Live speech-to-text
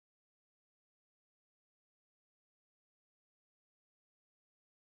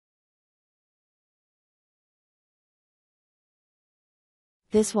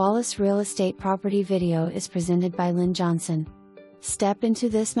This Wallace Real Estate property video is presented by Lynn Johnson. Step into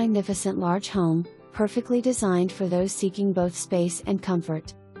this magnificent large home, perfectly designed for those seeking both space and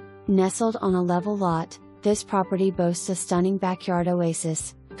comfort. Nestled on a level lot, this property boasts a stunning backyard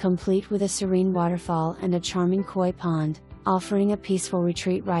oasis, complete with a serene waterfall and a charming koi pond, offering a peaceful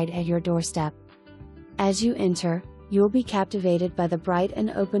retreat right at your doorstep. As you enter, you'll be captivated by the bright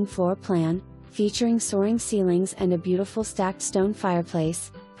and open floor plan, featuring soaring ceilings and a beautiful stacked stone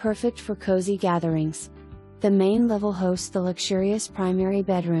fireplace, perfect for cozy gatherings. The main level hosts the luxurious primary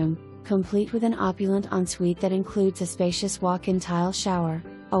bedroom, complete with an opulent ensuite that includes a spacious walk-in tile shower,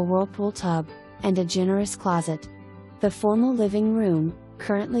 a whirlpool tub, and a generous closet. The formal living room,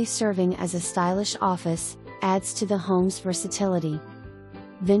 currently serving as a stylish office, adds to the home's versatility.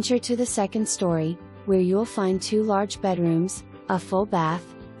 Venture to the second story, where you'll find 2 large bedrooms, a full bath,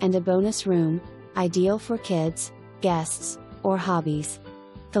 and a bonus room, ideal for kids, guests, or hobbies.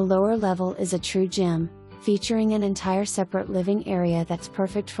 The lower level is a true gem, featuring an entire separate living area that's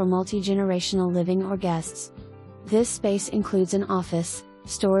perfect for multi-generational living or guests. This space includes an office,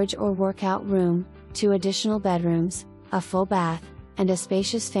 storage or workout room, 2 additional bedrooms, a full bath, and a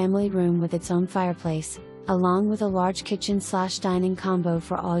spacious family room with its own fireplace, along with a large kitchen/dining combo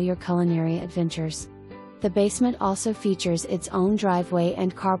for all your culinary adventures. The basement also features its own driveway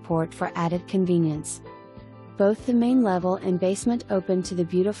and carport for added convenience. Both the main level and basement open to the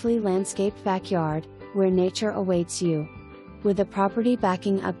beautifully landscaped backyard, where nature awaits you. With the property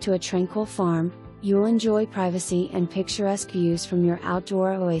backing up to a tranquil farm, you'll enjoy privacy and picturesque views from your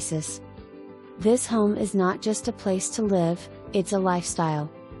outdoor oasis. This home is not just a place to live, it's a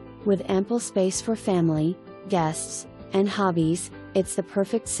lifestyle. With ample space for family, guests, and hobbies, it's the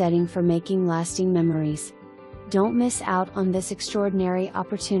perfect setting for making lasting memories. Don't miss out on this extraordinary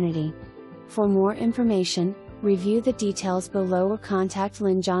opportunity. For more information, review the details below or contact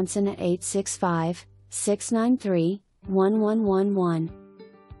Lynn Johnson at 865-693-1111.